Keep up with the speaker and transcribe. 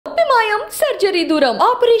Surgery దూరం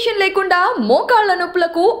operation లేకుండా మోకాళ్ల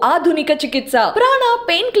నొప్పులకు ఆధునిక చికిత్స ప్రాణ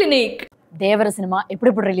పెయిన్ క్లినిక్. దేవర సినిమా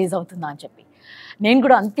ఎప్పుడెప్పుడు రిలీజ్ అవుతుందా అని చెప్పి నేను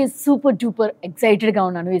కూడా అంతే సూపర్ డూపర్ ఎక్సైటెడ్గా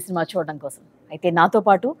ఉన్నాను ఈ సినిమా చూడడం కోసం. అయితే నాతో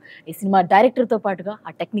పాటు ఈ సినిమా డైరెక్టర్తో పాటుగా ఆ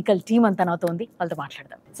టెక్నికల్ టీమ్ అంతా నాతో ఉంది, వాళ్ళతో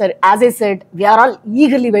మాట్లాడదాం. Sir, as I said, we are all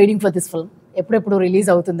eagerly waiting for this film. ఎప్పుడెప్పుడు రిలీజ్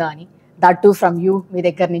అవుతుందా అని. దట్ టు ఫ్రమ్ యూ, మీ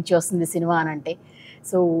దగ్గర నుంచి వస్తుంది సినిమా అని అంటే.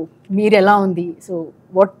 సో మీరు ఎలా ఉంది? So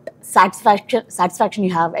what satisfaction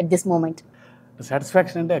you have at this moment?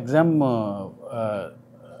 Satisfaction అంటే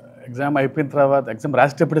ఎగ్జామ్ అయిపోయిన తర్వాత, ఎగ్జామ్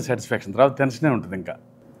రాసేటప్పుడే సాటిస్ఫాక్షన్, తర్వాత టెన్షనే ఉంటుంది ఇంకా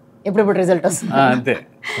ఎప్పుడెప్పుడు రిజల్ట్ వస్తుంది అంతే.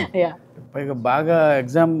 పైగా బాగా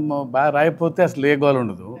ఎగ్జామ్ బాగా రాయిపోతే అసలు ఏ గోల్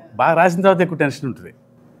ఉండదు, బాగా రాసిన తర్వాత ఎక్కువ టెన్షన్ ఉంటుంది.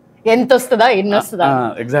 ఎంత వస్తుందా, ఎన్ని వస్తుందా?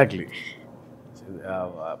 ఎగ్జాక్ట్లీ.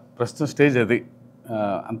 ప్రస్తుతం స్టేజ్ అది.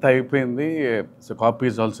 అంతా అయిపోయింది. So copy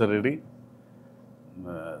is also ready.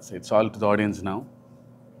 It's all to the audience now.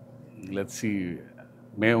 Let's see.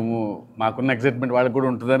 మేము మాకున్న ఎక్సైట్మెంట్ వాళ్ళకి కూడా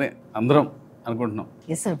ఉంటుందని అందరం అనుకుంటున్నాం.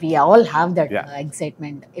 Yes sir, we all have that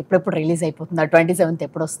excitement. ఎప్పుడెప్పుడు రిలీజ్ అయిపోతుందా, 27th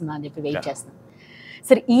ఎప్పుడు వస్తుందా అని చెప్పి వెయిట్ చేస్తాం.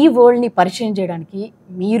 సార్, ఈ వరల్డ్ని పరిచయం చేయడానికి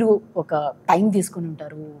మీరు ఒక టైం తీసుకుని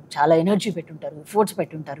ఉంటారు, చాలా ఎనర్జీ పెట్టుంటారు, ఎఫర్ట్స్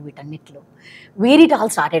పెట్టుంటారు వీటన్నిటిలో. Wear it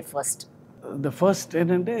all started first? The first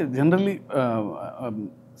ఏంటంటే generally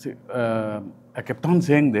I kept on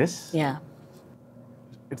saying this. Yeah.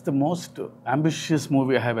 It's the most ambitious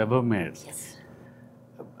movie I have ever made. Yes.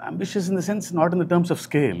 Ambitious in the sense, not in the terms of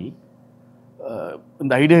scale, in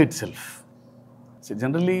the idea itself. So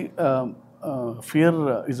generally, fear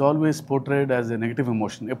is always portrayed as a negative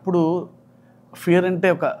emotion. Eppudu fear ante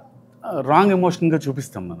oka wrong emotion ga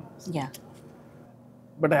chupistam manam. Yeah.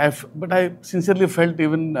 But I sincerely felt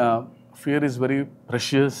even fear is very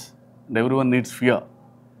precious and everyone needs fear.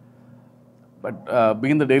 But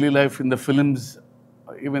being in the daily life, in the films,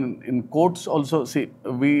 even in quotes also, see,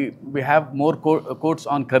 we have more quotes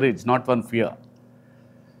on courage, not on fear.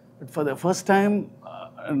 But for the first time,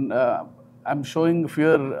 I'm showing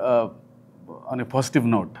fear on a positive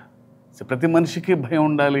note. So, ప్రతి మనిషికి భయం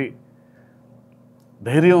ఉండాలి,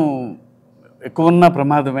 ధైర్యం ఎక్కువ ఉన్న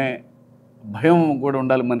ప్రమాదమే, భయం కూడా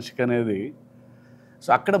ఉండాలి మనిషికి అనేది. సో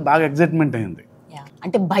అక్కడ బాగా ఎగ్జైట్మెంట్ అయింది.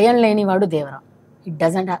 అంటే భయం లేనివాడు Devara. It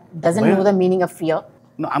doesn't know the meaning of fear.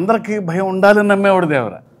 అందరికి భయం ఉండాలని నమ్మేవాడు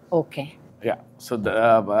దేవరా. ఓకే. యా. సో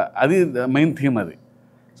అది మెయిన్ థీమ్ అది.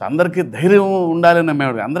 సో అందరికీ ధైర్యం ఉండాలని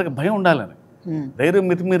నమ్మేవాడు, అందరికి భయం ఉండాలని. ధైర్యం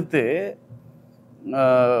మితిమీరితే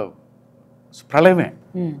ప్రళయమే,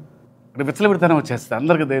 విచ్చలవిడితనం వచ్చేస్తుంది,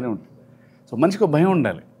 అందరికీ ధైర్యం ఉంటుంది. సో మనిషికి భయం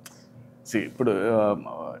ఉండాలి. ఇప్పుడు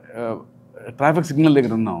ట్రాఫిక్ సిగ్నల్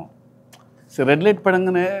దగ్గర ఉన్నాం, సో రెడ్ లైట్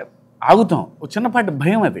పడంగానే ఆగుతాం, ఒక చిన్నపాటి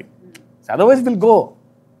భయం అది. Otherwise will go.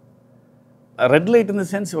 Red light in the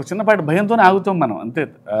sense ఒక చిన్నపాటి భయంతోనే ఆగుతాం మనం, అంతే.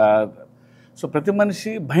 సో ప్రతి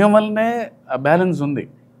మనిషి భయం వల్లనే బ్యాలెన్స్ ఉంది.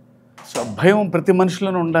 సో భయం ప్రతి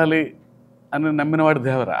మనిషిలోనే ఉండాలి అని నమ్మినవాడు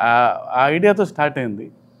దేవర. ఆ ఐడియాతో స్టార్ట్ అయింది.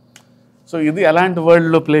 సో ఇది ఎలాంటి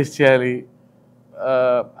వరల్డ్లో ప్లేస్ చేయాలి,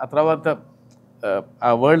 ఆ తర్వాత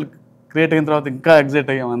ఆ వరల్డ్ క్రియేట్ అయిన తర్వాత ఇంకా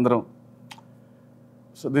ఎగ్జైట్ అయ్యాం అందరం.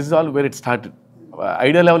 So this is all wear it started.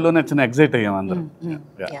 Idea లెవెల్లోనే చిన్న ఎగ్జైట్ అయ్యాం అందరం.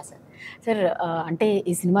 సార్, అంటే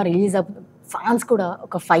ఈ సినిమా రిలీజ్ అప్పుడు ఫ్యాన్స్ కూడా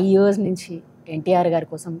ఒక 5 years నుంచి NTR గారి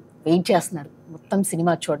కోసం వెయిట్ చేస్తున్నారు, మొత్తం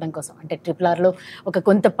సినిమా చూడడం కోసం. అంటే RRRలో ఒక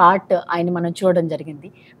కొంత పార్ట్ ఆయన మనం చూడడం జరిగింది.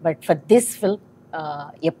 బట్ ఫర్ దిస్ ఫిల్మ్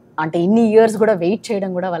అంటే ఇన్ని ఇయర్స్ కూడా వెయిట్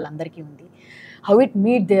చేయడం కూడా వాళ్ళందరికీ ఉంది. How it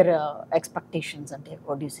meet there expectations? అంటే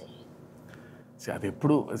వాట్ యు సే? అది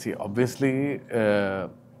ఎప్పుడు ఆబ్వియస్లీ,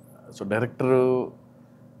 సో డైరెక్టర్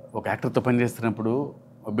ఒక యాక్టర్తో పనిచేస్తున్నప్పుడు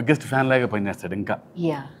బిగ్గెస్ట్ ఫ్యాన్ లాగా పనిచేస్తాడు. ఇంకా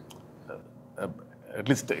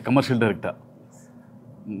at least commercial director,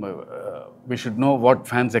 we should know what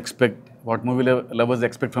fans expect, what movie lovers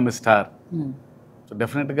expect from a star. So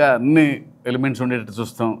డెఫినెట్గా అన్ని ఎలిమెంట్స్ ఉండేటట్టు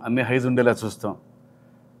చూస్తాం, అన్ని హైస్ ఉండేలా చూస్తాం.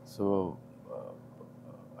 So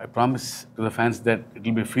I promise to the fans that it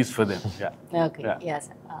will be a feast for them. Yeah. Okay. Yes,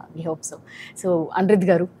 we hope so. So Anirudh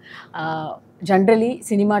garu, generally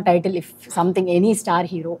cinema title, if something, any star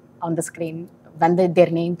hero on the screen, when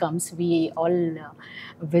their name comes, we all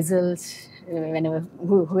whistles whenever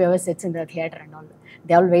whoever sits in the theater and all,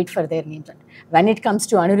 they all wait for their names. When it comes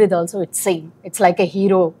to Anirudh also, it's same. It's like a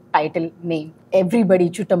hero title name. Everybody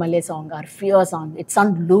Chuttamalle song or Fear song, it's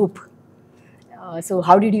on loop. So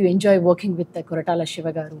how did you enjoy working with the Koratala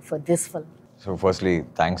Siva garu for this film? So firstly,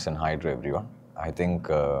 thanks and hi to everyone. I think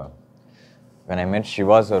when I met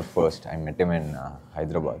Shiva sir first, I met him in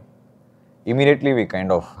Hyderabad. Immediately we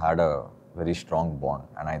kind of had a very strong bond,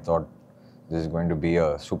 and I thought this is going to be a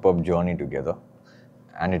superb journey together.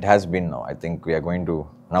 And it has been now. I think we are going to,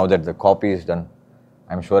 now that the copy is done,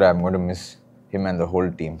 I'm sure I'm going to miss him and the whole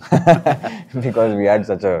team because we had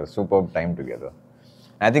such a superb time together.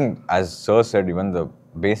 I think, as Sir said, even the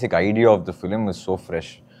basic idea of the film is so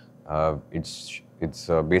fresh. It's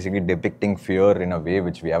basically depicting fear in a way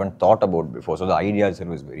which we haven't thought about before. So the idea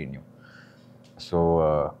itself is very new. So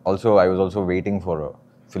also, I was also waiting for a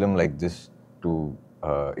film like this to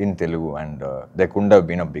in Telugu, and there couldn't have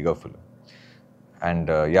been a bigger film. And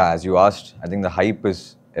yeah, as you asked, I think the hype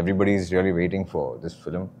is, everybody is really waiting for this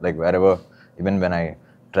film. Like wherever, even when I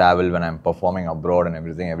travel, when I'm performing abroad and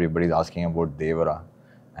everything, everybody's asking about Devara.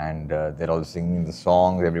 And they're all singing the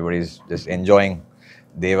songs, everybody's just enjoying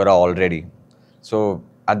Devara already. So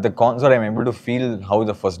at the concert, I'm able to feel how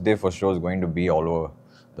the first day for show is going to be all over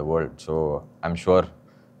the world. So I'm sure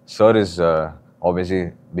Sir is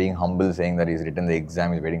obviously being humble, saying that he's written the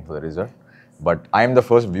exam, he's waiting for the result. But I'm the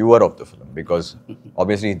first viewer of the film because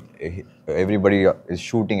obviously everybody is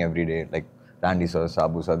shooting every day, like Randy sir,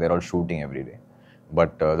 Sabu sir, they're all shooting every day.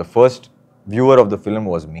 But the first viewer of the film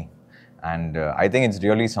was me. And I think it's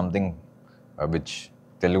really something which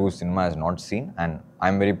Telugu cinema has not seen, and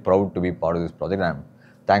I'm very proud to be part of this project. I'm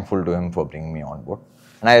thankful to him for bringing me on board.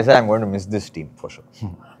 And I said I'm going to miss this team for sure.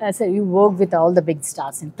 So you work with all the big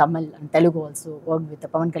stars in Tamil and Telugu also, worked with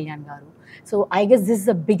Pawan Kalyan Garu. So I guess this is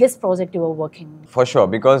the biggest project you are working. For sure,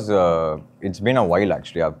 because it's been a while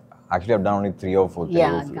actually. I've done only 3 or 4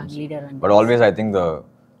 Yeah, Telugu films. leader and But always I think the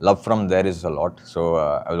love from there is a lot. So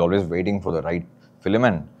I was always waiting for the right film,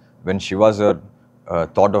 and when Shiva sir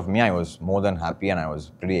thought of me, I was more than happy and I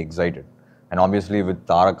was pretty excited. And obviously with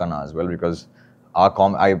Tarakana as well, because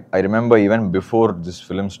I remember even before this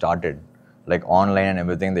film started, like online and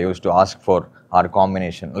everything, they used to ask for our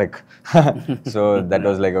combination. Like, so that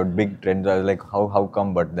was like a big trend. I was like, how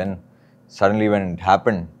come? But then suddenly when it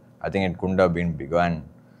happened, I think it couldn't have been bigger. And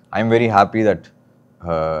I'm very happy that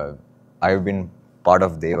I've been part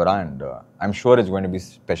of Devara, and I'm sure it's going to be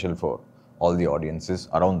special for all the audiences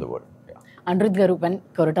around the world. Yeah. Anirudh garu, when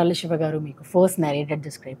Koratala Siva garu meeku first narrated the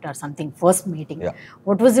script or something, first meeting, Yeah.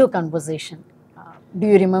 what was your conversation? Do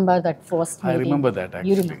you remember that first meeting? I remember that actually.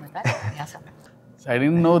 You remember that? Yes, sir. So I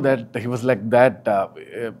didn't know that he was like that.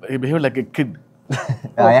 He behaved like a kid.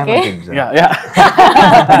 I am a Okay. kid, sir. Yeah.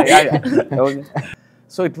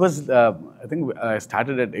 So it was, I think I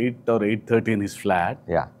started at 8 or 8:30 in his flat.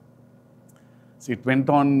 Yeah. So it went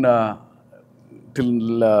on till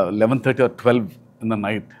 11:30 or 12 in the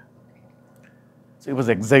night. So he was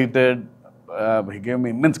excited. He gave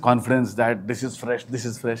me immense confidence that this is fresh, this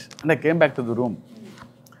is fresh. And I came back to the room.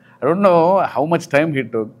 I don't know how much time he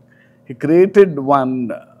took. He created one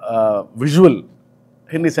visual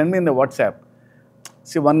and he sent me in the WhatsApp.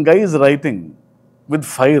 See, one guy is writing with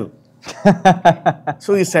fire.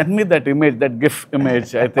 So he sent me that image, that GIF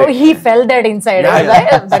image, I think. Oh, he felt that inside. Yeah, right?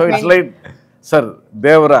 yeah. That So it's means- like, sir,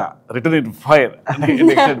 Devara, written in fire. And he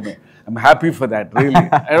texted me. I'm happy for that, really.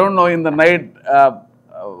 I don't know in the night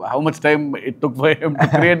how much time it took for him to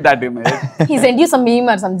create that image. he sent you some meme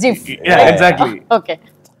or some GIF. Yeah, exactly. Okay.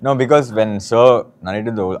 No, because when Sir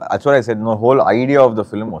narrated that's what I said, the whole idea of the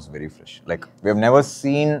film was very fresh. Like, we have never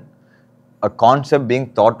seen a concept being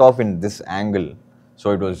thought of in this angle. So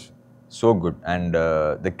it was so good. And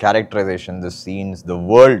the characterization, the scenes, the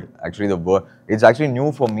world, it's actually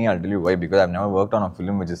new for me, I'll tell you why, because I've never worked on a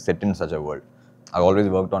film which is set in such a world. I've always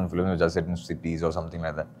worked on films which are set in cities or something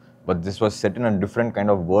like that. But this was set in a different kind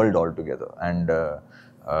of world altogether. And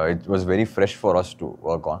it was very fresh for us to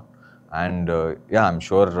work on. And yeah, I'm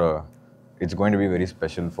sure it's going to be very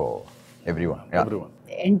special for everyone. Yeah. Everyone.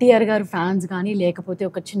 NTR గారు fans కానీ లేకపోతే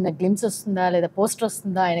ఒక చిన్న glimpse వస్తుందా లేదా poster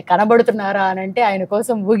వస్తుందా ఆయన కనబడుతున్నారా అని అంటే ఆయన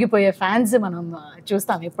కోసం ఊగిపోయే ఫ్యాన్స్ మనం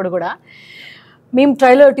చూస్తాం ఎప్పుడు కూడా. మేము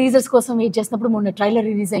ట్రైలర్ టీజర్స్ కోసం వెయిట్ చేసినప్పుడు మొన్న ట్రైలర్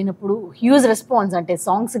రిలీజ్ అయినప్పుడు హ్యూజ్ రెస్పాన్స్, అంటే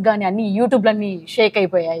సాంగ్స్ కానీ అన్ని యూట్యూబ్లన్నీ షేక్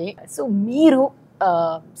అయిపోయాయి. సో మీరు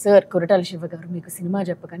సార్ కొరటాల శివ గారు మీకు సినిమా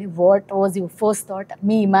చెప్పగానే what was your first thought?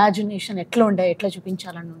 Me imagination ఎట్లా ఉండే, ఎట్లా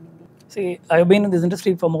చూపించాలని ఉంది? See, I've been in this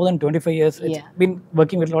industry for more than 25 years. It's Yeah. been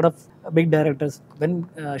working with a lot of big directors. When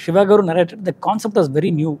Shiva Garu narrated, the concept was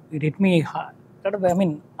very new. It hit me hard. I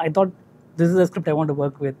mean, I thought this is a script I want to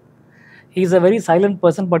work with. He's a very silent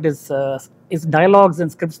person, but his dialogues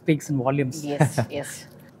and script speaks in volumes. Yes, yes.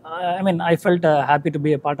 I mean, I felt happy to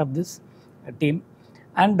be a part of this team.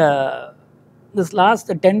 And this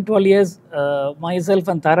last 10-12 years,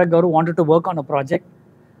 myself and Tara Garu wanted to work on a project.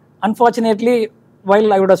 Unfortunately, while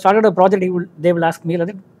I would have started a project, they will ask me,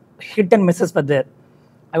 like, hit and misses were there.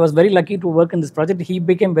 I was very lucky to work in this project. He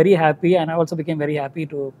became very happy, and I also became very happy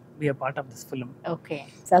to be a part of this film. Okay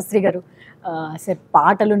Sastry గారు sir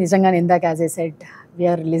పాటలు నిజంగానే ఇందాక as I said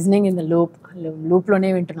we are listening in the లూప్లోనే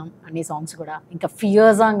వింటున్నాం అన్ని songs కూడా. ఇంకా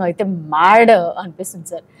fear song అయితే mad అనిపిస్తుంది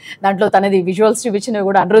సార్. దాంట్లో తనది విజువల్స్ చూపించినవి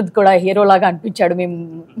కూడా అనిరుద్ధ్ కూడా హీరో లాగా అనిపించాడు, మేము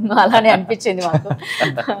అలానే అనిపించింది మాకు.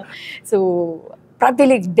 సో ప్రతి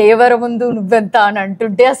దేవర ముందు నువ్వెంత అని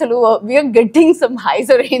అంటుంటే అసలు we are getting some highs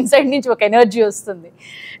are inside నుంచి ఒక ఎనర్జీ వస్తుంది.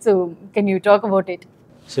 So can you talk about it?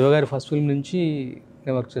 Shiva గారి ఫస్ట్ ఫిల్మ్ నుంచి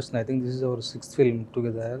నేను వర్క్ చేస్తున్నాను. I think this is our 6th film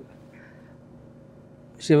together.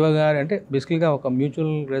 Shiva గారు అంటే బేసికల్గా ఒక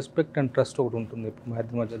మ్యూచువల్ రెస్పెక్ట్ అండ్ ట్రస్ట్ ఒకటి ఉంటుంది ఇప్పుడు మా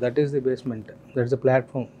ఇద్దరి మధ్య. That is the basement, that is the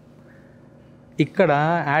platform. ఇక్కడ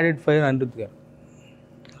యాడెడ్ ఫైర్ అనిరుద్ధ్ గారు.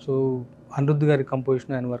 సో అనిరుద్ధ్ గారి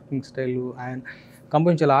కంపోజిషన్, ఆయన వర్కింగ్ స్టైల్, ఆయన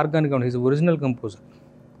కంపోజిషన్ చాలా ఆర్గానిక్గా ఉంటుంది. Is original composer.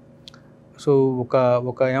 సో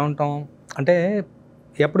ఒక ఏమంటాం అంటే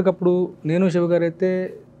ఎప్పటికప్పుడు నేను శివ గారు అయితే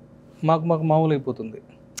మాకు మామూలు అయిపోతుంది.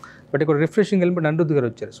 బట్ ఇక్కడ రిఫ్రెషింగ్ ఎలిమెంట్ అనిరుద్ధ్ గారు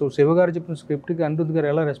వచ్చారు. సో శివ గారు చెప్పిన స్క్రిప్ట్కి అనిరుద్ధ్ గారు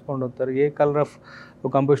ఎలా రెస్పాండ్ అవుతారు, ఏ కలర్ ఆఫ్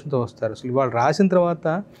కంపోజిషన్తో వస్తారు. అసలు వాళ్ళు రాసిన తర్వాత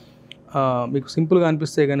మీకు సింపుల్గా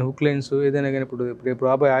అనిపిస్తాయి కానీ హుక్ లైన్స్ ఏదైనా కానీ ఇప్పుడు రేపు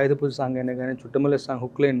రాబోయే ఆయుధ పూజ సాంగ్ అయినా కానీ Chuttamalle song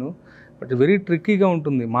hook line but very ట్రిక్కీగా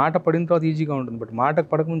ఉంటుంది. మాట పడిన తర్వాత ఈజీగా ఉంటుంది, బట్ మాటకు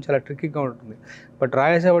పడకముందు చాలా ట్రిక్కీగా ఉంటుంది. బట్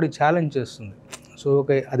రాయేసేవాడి ఛాలెంజ్ చేస్తుంది. సో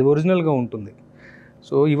అది ఒరిజినల్గా ఉంటుంది.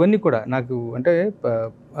 సో ఇవన్నీ కూడా నాకు అంటే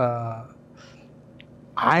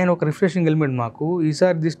ఆయన ఒక రిఫ్రెషింగ్ ఎలిమెంట్ మాకు.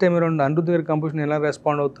 ఈసారి దిస్ టైం అరౌండ్ అనిరుద్ధ్ గారి కంపోజిషన్ ఎలా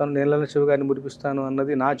రెస్పాండ్ అవుతాను, నేను ఎలా శివ గారిని మురిపిస్తాను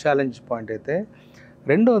అన్నది నా ఛాలెంజ్ పాయింట్ అయితే.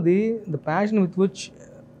 రెండోది ద ప్యాషన్ విత్ విచ్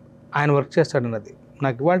ఆయన వర్క్ చేస్తాడన్నది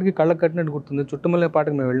నాకు ఇవాళకి కళ్ళకు కట్టినట్టు గుర్తుంది. చుట్టమల్లే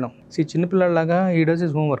పాటకు మేము వెళ్ళాం. చిన్నపిల్లలాగా ఈ డస్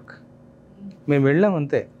ఇస్ హోంవర్క్. మేము వెళ్ళాం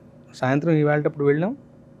అంతే. సాయంత్రం ఇవాళటప్పుడు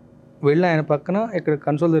వెళ్ళి ఆయన పక్కన ఇక్కడ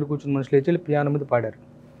కన్సోల్ దగ్గర కూర్చుని మనుషులు లేచి పియానో మీద పాడారు.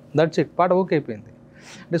 That's it. పాట ఓకే అయిపోయింది.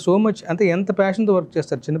 అంటే సో మచ్ అంటే ఎంత ప్యాషన్తో వర్క్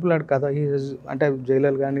చేస్తారు. చిన్నపిల్లాడు కదా, అంటే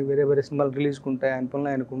జైలర్ కానీ వేరే సినిమాలు రిలీజ్కి ఉంటాయి, ఆయన పనులు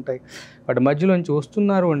ఆయనకు ఉంటాయి. బట్ మధ్యలోంచి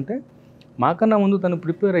వస్తున్నారు అంటే మాకన్నా ముందు తను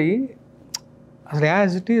ప్రిపేర్ అయ్యి అసలు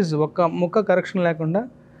యాజ్ ఇట్ ఈజ్ ఒక్క ముక్క కరెక్షన్ లేకుండా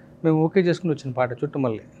మేము ఓకే చేసుకుని వచ్చిన పాట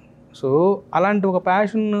చుట్టమల్లే. సో అలాంటి ఒక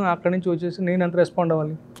ప్యాషన్ అక్కడి నుంచి వచ్చేసి నేను ఎంత రెస్పాండ్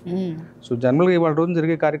అవ్వాలి. సో జనరల్గా ఇవాళ రోజు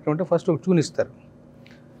జరిగే కార్యక్రమం అంటే ఫస్ట్ ఒక ట్యూన్ ఇస్తారు.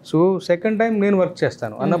 సో సెకండ్ టైం నేను వర్క్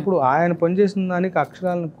చేస్తాను అన్నప్పుడు ఆయన పనిచేసిన దానికి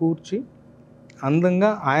అక్షరాలను కూర్చి అందంగా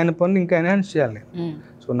ఆయన పని ఇంకా ఎన్హాన్స్ చేయాలి నేను.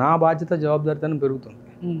 సో నా బాధ్యత జవాబుదారితనం పెరుగుతుంది.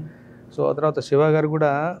 సో ఆ తర్వాత శివ గారు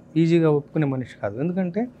కూడా ఈజీగా ఒప్పుకునే మనిషి కాదు.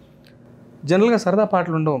 ఎందుకంటే జనరల్గా సరదా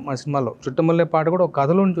పాటలు ఉండవు మా సినిమాలో. చుట్టమల్లే పాట కూడా ఒక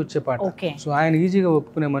కథలో నుంచి వచ్చే పాట. సో ఆయన ఈజీగా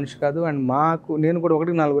ఒప్పుకునే మనిషి కాదు. అండ్ నేను కూడా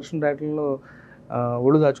 1-4 వర్షం రైటర్లో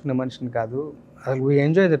ఒళ్ళు దాచుకునే మనిషిని కాదు. అసలు వీ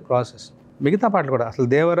ఎంజాయ్ దట్ ప్రాసెస్. మిగతా పాటలు కూడా అసలు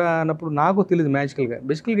దేవరా అన్నప్పుడు నాకు తెలియదు మ్యాజికల్గా.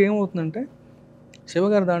 బేసికల్గా ఏమవుతుందంటే శివ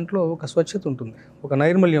గారి దాంట్లో ఒక స్వచ్ఛత ఉంటుంది, ఒక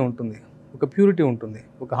నైర్మల్యం ఉంటుంది, ఒక ప్యూరిటీ ఉంటుంది,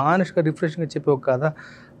 ఒక హానెస్ట్గా రిఫ్రెషింగ్గా చెప్పే ఒక కథ,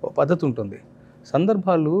 ఒక పద్ధతి ఉంటుంది.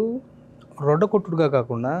 సందర్భాలు రొడ్డకొట్టుడుగా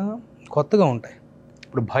కాకుండా కొత్తగా ఉంటాయి.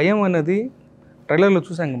 ఇప్పుడు భయం అనేది ట్రైలర్లో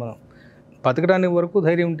చూసాం మనం. బతకడానికి వరకు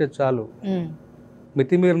ధైర్యం ఉంటే చాలు,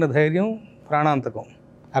 మితిమీరిన ధైర్యం ప్రాణాంతకం,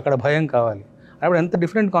 అక్కడ భయం కావాలి. అప్పుడు ఎంత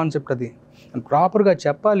డిఫరెంట్ కాన్సెప్ట్ అది. ప్రాపర్గా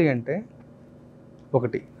చెప్పాలి అంటే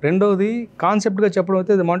ఒకటి. రెండవది కాన్సెప్ట్గా చెప్పడం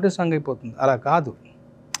అయితే అది మాంటేజ్ సాంగ్ అయిపోతుంది. అలా కాదు.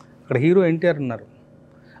 అక్కడ హీరో ఎన్టీఆర్ ఉన్నారు.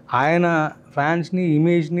 ఆయన ఫ్యాన్స్ని,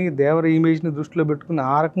 ఇమేజ్ని, దేవర ఇమేజ్ని దృష్టిలో పెట్టుకుని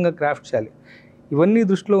ఆ రకంగా క్రాఫ్ట్ చేయాలి. ఇవన్నీ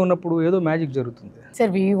దృష్టిలో ఉన్నప్పుడు ఏదో మ్యాజిక్ జరుగుతుంది. Sir,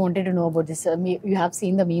 we wanted to know about this. You have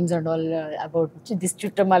seen the memes and all about this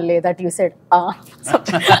chuttamalle that you said.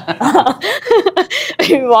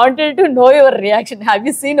 We wanted to know your reaction. Have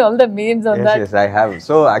you seen all the memes on that? Yes, I have.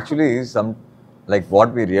 So actually, like what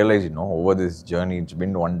we realized, over this journey, it's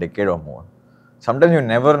been 1 decade or more. Sometimes you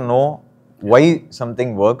never know why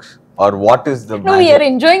something works or what is the No, we are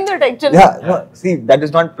enjoying that actually. Yeah, no, see, that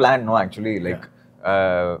is not planned, no, actually. Like,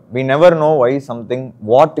 we never know why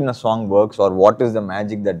what in a song works or what is the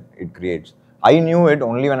magic that it creates. I knew it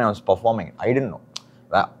only when I was performing it. I didn't know.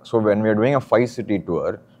 So when we are doing a 5-city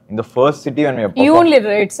tour, in the first city when we are performing... You only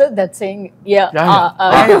write, sir, that's saying, Yeah.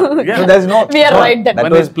 So there's no... We are right then.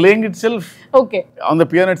 When he's playing itself, Okay. on the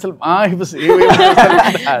piano itself, he was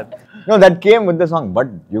that. No, that came with the song, but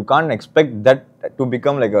you can't expect that to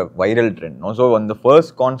become like a viral trend. No? So on the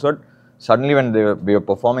first concert, suddenly when we were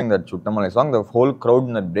performing that Chuttamalle song, the whole crowd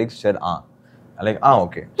in that break said, like,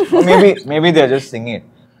 okay. Or maybe they're just singing it.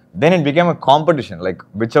 Then it became a competition, like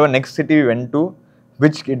whichever next city we went to,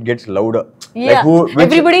 which it gets louder. Yeah, like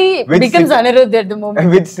everybody becomes Anirudh at the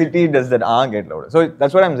moment. Which city does that get louder? So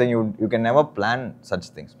that's what I'm saying, you can never plan such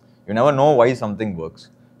things. You never know why something works.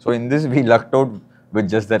 So in this, we lucked out with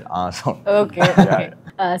just that sound. Okay.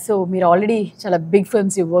 So మీరు already చాలా big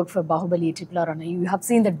films you work for Bahubali, Triple R, and you have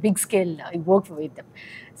seen that big scale you work with them.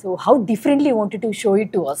 So how differently you wanted to show it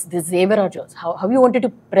to us, this Devara Jaws? How you wanted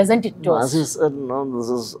to present it to us? As you said, no,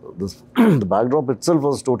 this the backdrop itself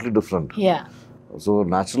was totally different. Yeah. So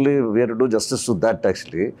naturally, we had to do justice to that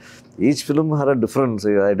actually. Each film had a different,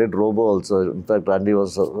 say, I did Robo also. In fact, Andy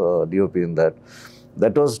was DOP in that.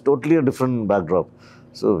 That was totally a different backdrop.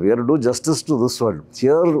 So we had to do justice to this one.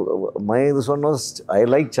 Here, this one was, I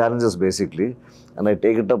like challenges basically. And I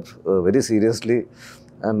take it up very seriously.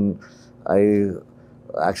 And I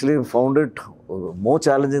actually found it more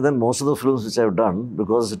challenging than most of the films which I've done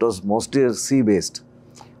because it was mostly sea-based.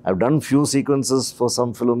 I've done few sequences for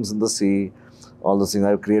some films in the sea. All the things.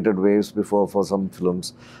 I've created waves before for some films.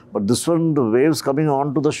 But this one, the waves coming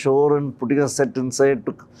onto the shore and putting a set inside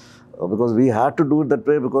took, because we had to do it that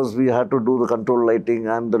way because we had to do the control lighting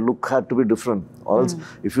and the look had to be different. Or else,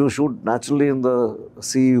 if you shoot naturally in the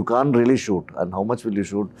sea, you can't really shoot. And how much will you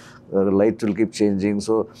shoot? The light will keep changing.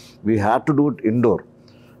 So we had to do it indoor.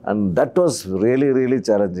 And that was really, really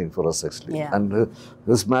challenging for us actually. Yeah. And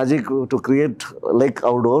this magic to create like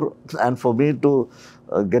outdoor and for me to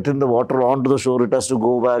get in the water onto the shore, it has to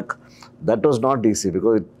go back. That was not easy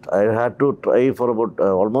because I had to try for about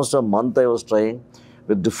almost a month. I was trying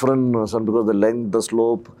with different, because the length, the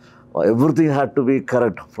slope, everything had to be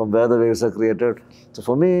correct from where the waves are created. So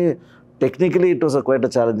for me, technically it was quite a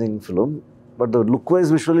challenging film. But the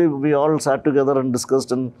look-wise, visually, we all sat together and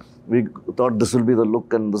discussed and we thought this will be the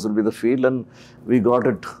look and this will be the feel and we got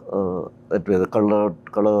it that way, the color,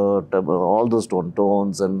 all those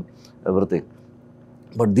tones and everything.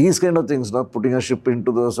 But these kind of things, not putting a ship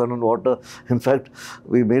into the sun and water. In fact,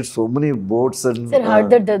 we made so many boats and... Sir, heard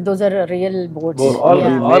that those are real boats.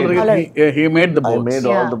 He made the I boats. made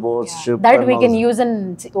all the boats, ship. That and we all can this. use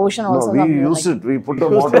in ocean No, also. we something used like- it. We put the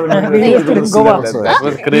water and We used it in Goa. That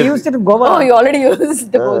was We crazy. used it in Goa. Oh, you already used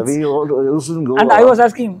the boats. We all used it in Goa. And I was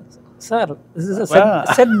asking, sir, this is a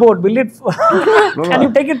set boat. Will it? Can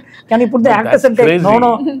you take it? Can you put the actors and take? crazy. No,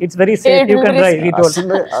 it's very safe. You can drive. He told. As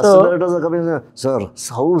soon as it was coming, sir,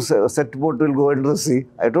 how set boat will go into the sea?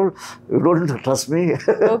 I told, you don't trust me.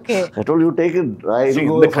 Okay. I told you take it. I See,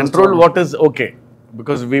 go the first controlled one. water is okay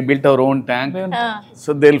because we built our own tank,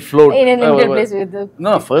 so they'll float. In an Indian place with the...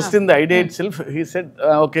 No, first in the idea itself, he said,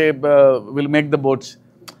 okay, we'll make the boats.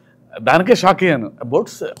 దానికే shock అయ్యాను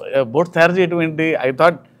boats తయారు చేయడం ఏంటి I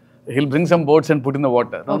thought he'll bring some boats and put in the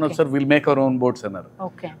water. No, sir, we'll make our own boats అన్నారు.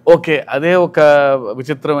 Okay అదే ఒక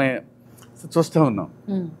విచిత్రమైన చూస్తూ ఉన్నాం.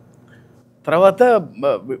 తర్వాత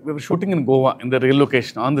shooting in Goa in the real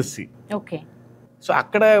location on the see. So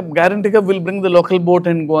అక్కడ గ్యారంటీగా will bring the local boat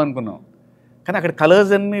and go అనుకున్నాం. కానీ అక్కడ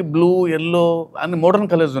కలర్స్ అన్ని బ్లూ, ఎల్లో అన్ని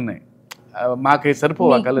మోడర్న్ కలర్స్ ఉన్నాయి. మాకు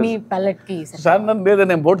సరిపోవు ఆ కలర్స్. సార్ నన్ను లేదా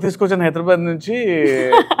నేను బోట్ తీసుకొచ్చాను హైదరాబాద్ నుంచి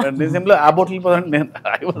డిసెంబర్లో ఆ బోట్ వెళ్ళిపోదండి నేను.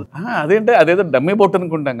 అదేంటే అదేదో డమ్మీ బోట్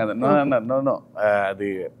అనుకుంటాం కదా. నో అది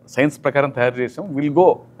సైన్స్ ప్రకారం తయారు చేసాం. విల్ గో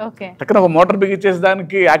అక్కడ ఒక మోటార్ బిగించేసి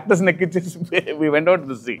దానికి actors ఎక్కించేసి we went out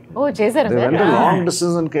to see. They went a long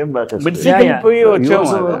distance and came back. Mid see వెళ్ళిపోయి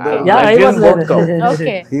వచ్చాము. I was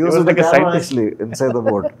there. He was like the a camera scientist. actually inside the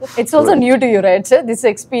boat. It's also new to you, right, sir? This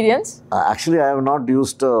experience? Actually, I have not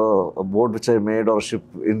used a boat which I made or ship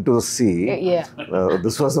into the sea. Yeah.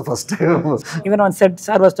 This was the first time. Even on set,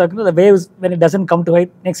 sir was talking to the waves when it doesn't come to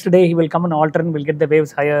height. Next day he will come and alter and will get the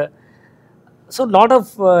waves higher. So lot of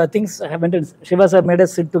things happened. Shiva sir made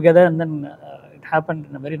us sit together and then it happened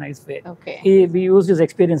in a very nice way. We used his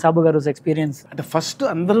experience, Sabu Garu's experience. అంటే first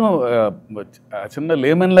అందరం చిన్న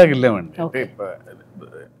lemon లాగా వెళ్ళామండి. అంటే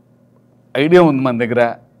idea ఉంది మన దగ్గర.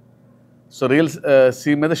 So real see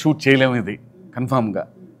మీద షూట్ చేయలేము ఇది కన్ఫామ్గా.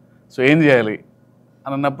 సో ఏం చేయాలి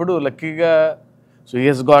అని అన్నప్పుడు లక్కీగా so he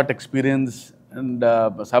Hess got experience and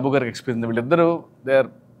Sabu గారికి ఎక్స్పీరియన్స్. వీళ్ళిద్దరూ దే ఆర్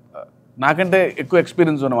నాకంటే ఎక్కువ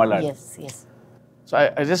ఎక్స్పీరియన్స్ ఉన్న వాళ్ళు. So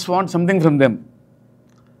I just want something from them.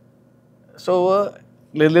 So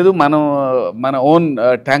లేదు మన ఓన్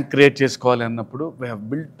ట్యాంక్ క్రియేట్ చేసుకోవాలి అన్నప్పుడు we have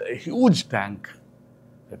built huge tank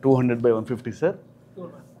 200x150 sir.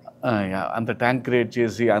 అంత ట్యాంక్ క్రియేట్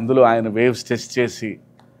చేసి అందులో ఆయన వేవ్స్ టెస్ట్ చేసి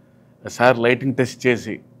సార్ లైటింగ్ టెస్ట్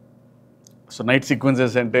చేసి సో నైట్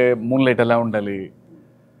సీక్వెన్సెస్ అంటే మూన్ లైట్ ఎలా ఉండాలి.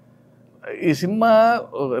 ఈ సినిమా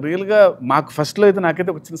రియల్గా మాకు ఫస్ట్లో అయితే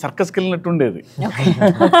నాకైతే ఒక చిన్న సర్కస్కి వెళ్ళినట్టు ఉండేది.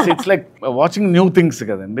 It's like watching new things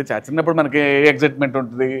కదండి. చిన్నప్పుడు మనకి ఏ ఎగ్జైట్మెంట్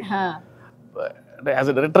ఉంటుంది అంటే యాజ్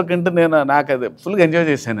అ డైరెక్టర్ కంటే నాకు అది ఫుల్గా ఎంజాయ్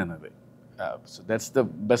చేశాను నేను. అది So that's the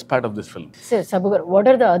best part of this film. Sir, Sabu garu, what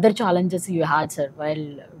are the other challenges you had, sir, while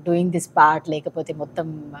doing this part? Lekapothe mottam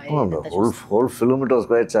Oh, the whole film it was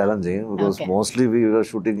quite challenging because Okay. mostly we were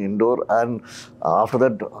shooting indoor and after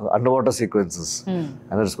that underwater sequences,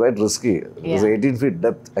 and it's quite risky. It was 18 feet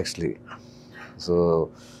depth actually. So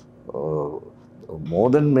more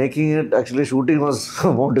than making it, actually shooting was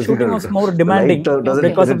more difficult. Shooting was more demanding Light, doesn't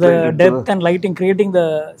because of the penetrate into depth and lighting. Creating the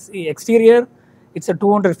exterior, it's a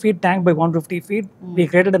 200 feet tank by 150 feet. We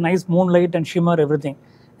created a nice moonlight and shimmer, everything.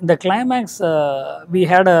 In the climax, we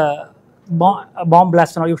had a bomb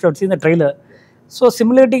blast. You should have seen the trailer. So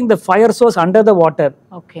simulating the fire source under the water.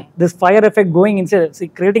 Okay. This fire effect going inside, see,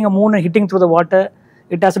 creating a moon and hitting through the water.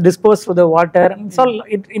 It has to disperse through the water. And so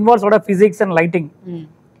it involves a lot of physics and lighting.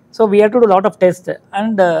 So we had to do a lot of tests.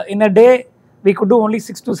 And in a day, we could do only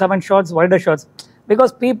 6 to 7 shots, wider shots.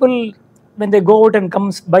 Because people, when they go out and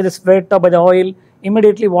comes by the sweat or by the oil,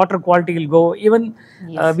 immediately water quality will go. Even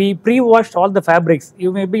we pre-washed all the fabrics.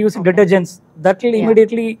 You may be using detergents. That will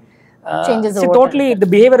immediately Changes the see, water. totally the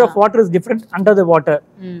behavior of water is different under the water.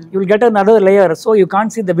 You will get another layer, so you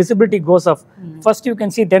can't see the visibility goes off. First you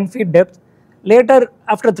can see 10 feet depth. Later,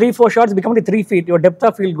 after 3-4 shots, become only 3 feet. Your depth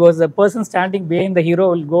of field goes. The person standing behind the hero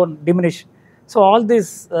will go and diminish. So all this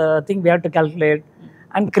thing we had to calculate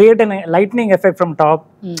and create a lightning effect from top.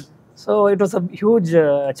 So it was a huge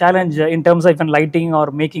challenge in terms of even lighting or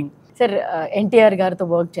making. Sir NTR గారితో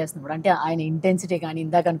work చేస్తున్నప్పుడు అంటే ఆయన intensity కానీ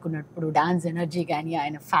ఇందాక అనుకున్నప్పుడు dance energy కానీ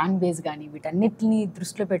ఆయన fan base కానీ వీటన్నిటిని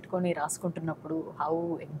దృష్టిలో పెట్టుకొని రాసుకుంటున్నప్పుడు how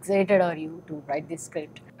excited are you to right this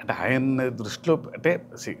script? అంటే ఆయన దృష్టిలో అంటే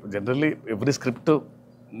జనరల్లీ ఎవ్రీ స్క్రిప్ట్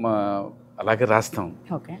అలాగే రాస్తాం.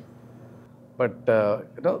 ఓకే. బట్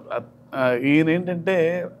యూనో ఈయన ఏంటంటే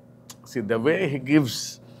the way he gives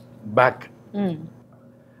back.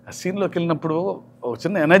 ఆ సీన్లోకి వెళ్ళినప్పుడు ఒక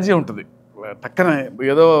చిన్న ఎనర్జీ ఉంటుంది. టక్కన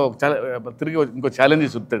ఏదో తిరిగి ఇంకో ఛాలెంజ్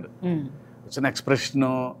చూపుతాడు. చిన్న ఎక్స్ప్రెషను,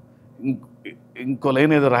 ఇంకో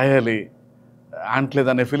లైన్ ఏదో రాయాలి అంటలేదు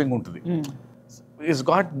అనే ఫీలింగ్ ఉంటుంది. Is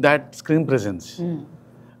got that screen presence.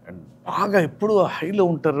 And బాగా ఎప్పుడు హైలో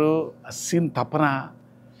ఉంటారు. ఆ సీన్ తపన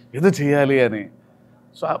ఏదో చేయాలి అని.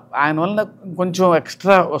 సో ఆయన వలన కొంచెం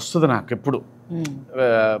ఎక్స్ట్రా వస్తుంది నాకు ఎప్పుడు.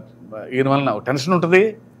 ఈయన వలన టెన్షన్ ఉంటుంది,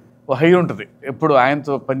 ఓ హై ఉంటుంది ఎప్పుడు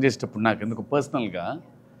ఆయనతో పనిచేసేటప్పుడు నాకు ఎందుకు పర్సనల్గా.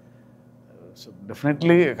 సో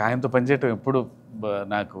డెఫినెట్లీ ఆయనతో పనిచేయటం ఎప్పుడు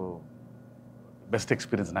నాకు బెస్ట్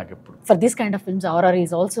ఎక్స్పీరియన్స్ నాకు ఎప్పుడు. For this kind of films RR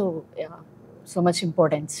is also so much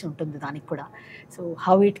importance ఉంటుంది దానికి కూడా. So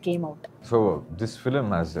how it came out? So this film,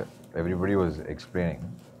 as everybody was explaining,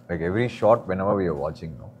 like every shot whenever we are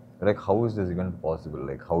watching, no, like how is this even possible?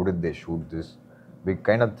 Like how did they shoot this? We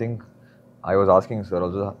kind of think, I was asking sir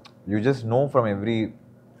also, you just know from every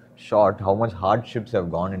shot how much hardships have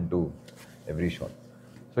gone into every shot.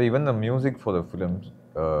 So even the music for the films,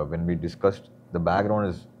 when we discussed, the background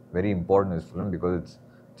is very important in this film because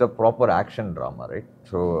it's a proper action drama, right?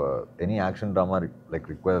 So any action drama like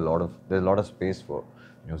requires there's a lot of space for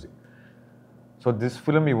music. So this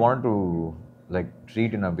film we want to like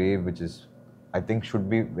treat in a way which is, I think, should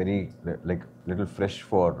be very like little fresh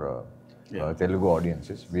for Telugu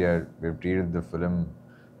audiences. We've treated the film,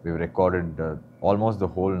 we've recorded almost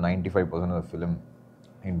the whole 95% of the film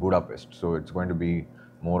in Budapest. So it's going to be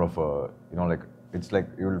more of a, you know, like it's like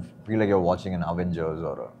you'll feel like you're watching an Avengers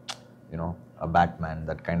or a, you know, a Batman.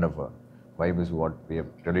 That kind of a vibe is what we have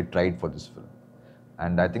really tried for this film.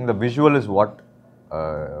 And I think the visual is what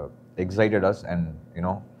excited us and, you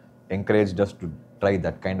know, encouraged us to try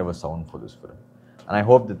that kind of a sound for this film. And I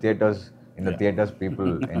hope the theaters people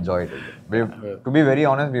enjoyed it. To be very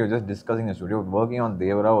honest, we were just discussing the studio. Working on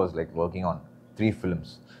Devara was like working on 3 films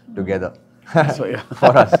together. So, yeah.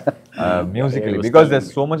 For us, musically, because there's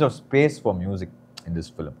so much of space for music in this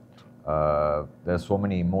film. There's so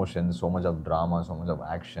many emotions, so much of drama, so much of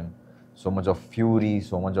action, so much of fury,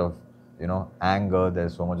 so much of, you know, anger.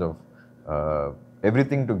 There's so much of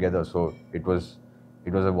everything together. So it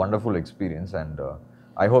was a wonderful experience, and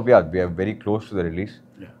I hope we are very close to the release.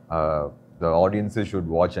 The audiences should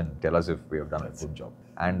watch and tell us if we have done a good job.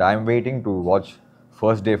 And I'm waiting to watch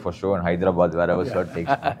first day for sure in Hyderabad, wherever sir takes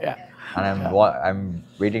me. And I'm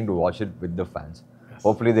waiting to watch it with the fans.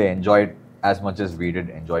 Hopefully they enjoy it as much as we did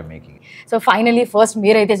enjoy making it. So finally first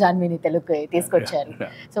మీరైతే జాన్వీని తెలుగు తీసుకొచ్చారు.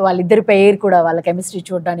 So వాళ్ళిద్దరి పేరు కూడా, వాళ్ళ chemistry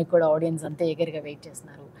చూడడానికి కూడా audience అంతే ఎగరిగా wait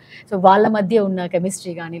చేస్తున్నారు. సో వాళ్ళ మధ్య ఉన్న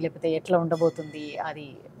కెమిస్ట్రీ కానీ లేకపోతే ఎట్లా ఉండబోతుంది అది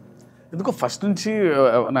ఎందుకో ఫస్ట్ నుంచి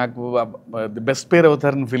నాకు ది బెస్ట్ పేర్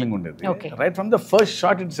అవుతారని ఫీలింగ్ ఉండేది. Right from the first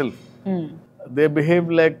shot it self they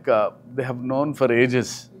behave like they have known for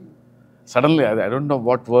ages. Suddenly అది I don't know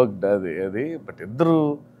what work అది బట్ ఇద్దరు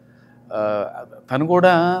తను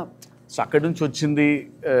కూడా సో అక్కడి నుంచి వచ్చింది.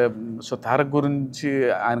 సో తారక్ గురించి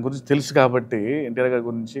ఆయన గురించి తెలుసు కాబట్టి ఎన్టీఆర్ గారి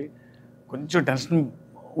గురించి కొంచెం టెన్షన్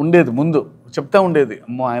ఉండేది. ముందు చెప్తా ఉండేది,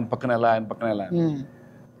 అమ్మో ఆయన పక్కన ఎలా, ఆయన పక్కన ఎలా.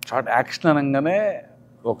 షార్ట్ యాక్షన్ అనగానే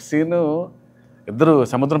ఒక సీను ఇద్దరు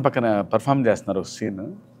సముద్రం పక్కన పర్ఫామ్ చేస్తున్నారు ఒక సీన్.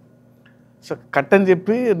 సో కట్ అని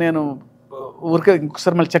చెప్పి నేను ఊరికే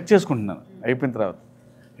ఇంకొకసారి మళ్ళీ చెక్ చేసుకుంటున్నాను అయిపోయిన తర్వాత.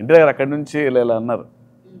 ఎన్టీఆర్ గారు అక్కడి నుంచి ఇలా అన్నారు,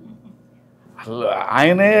 అసలు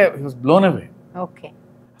ఆయనే బ్లోన్ అవే. ఓకే,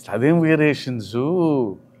 అసలు అదేం వేరియేషన్స్,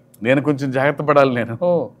 నేను కొంచెం జాగ్రత్త పడాలి. నేను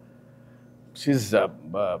షీఈస్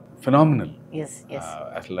ఫినామినల్.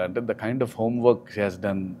 అసలు అంటే the kind of home work she has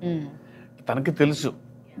done. తనకి తెలుసు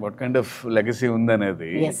వాట్ కైండ్ ఆఫ్ లెగసీ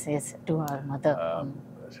ఉందనేది.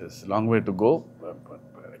 Long way to go,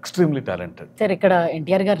 extremely talented. Sir ఇక్కడ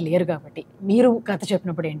ఎన్టీఆర్ గారు లేరు కాబట్టి మీరు కథ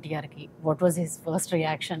చెప్పినప్పుడు ఎన్టీఆర్కి what was his first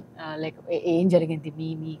reaction, like ఏం జరిగింది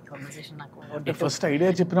మీ కాన్వర్సేషన్? నాకు ఫస్ట్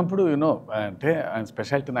ఐడియా చెప్పినప్పుడు యూనో అంటే ఆయన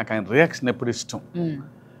స్పెషాలిటీ, నాకు ఆయన రియాక్షన్ ఎప్పుడు ఇష్టం.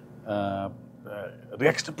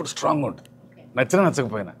 రియాక్షన్ ఎప్పుడు స్ట్రాంగ్ ఉంటుంది, నచ్చినా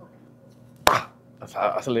నచ్చకపోయినా.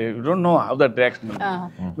 అసలు you don't know how that reaction.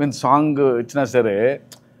 Mean song ఇచ్చినా సరే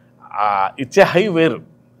ఇచ్చే హై వేరు,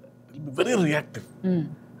 వెరీ రియాక్టివ్.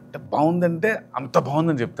 అంటే బాగుందంటే అంత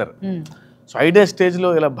బాగుందని చెప్తారు. సో ఐడియా స్టేజ్లో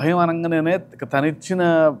ఇలా భయం అనగానే తను ఇచ్చిన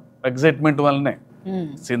ఎగ్జైట్మెంట్ వల్లనే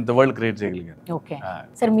ఇంత వరల్డ్ క్రియేట్ చేయగలిగారు. ఓకే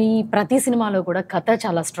సార్, మీ ప్రతి సినిమాలో కూడా కథ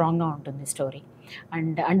చాలా స్ట్రాంగ్గా ఉంటుంది, స్టోరీ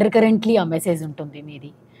అండ్ అండర్ కరెంట్లీ ఆ మెసేజ్ ఉంటుంది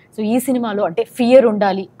మీది. సో ఈ సినిమాలో అంటే ఫియర్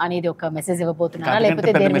ఉండాలి అనేది ఒక మెసేజ్ ఇవ్వబోతున్నారా,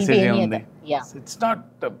 లేకపోతే it's not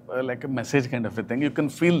like message kind of thing, you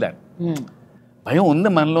can feel that. భయం ఉంది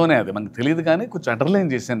మనలోనే, అది మనకు తెలియదు కానీ కొంచెం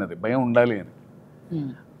అండర్లైన్ చేశాను అది భయం ఉండాలి అని.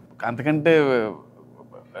 అంతకంటే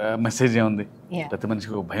మెసేజ్ ఏముంది, ప్రతి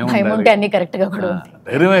మనిషికి ఒక భయం ఉండాలి.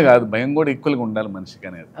 ధైర్యమే కాదు, భయం కూడా ఈక్వల్గా ఉండాలి మనిషికి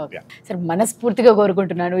అనేది. సార్ మనస్ఫూర్తిగా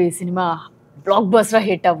కోరుకుంటున్నాను ఈ సినిమా బ్లాక్ బస్టర్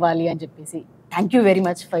హిట్ అవ్వాలి అని చెప్పేసి. Thank you very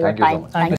much for your time.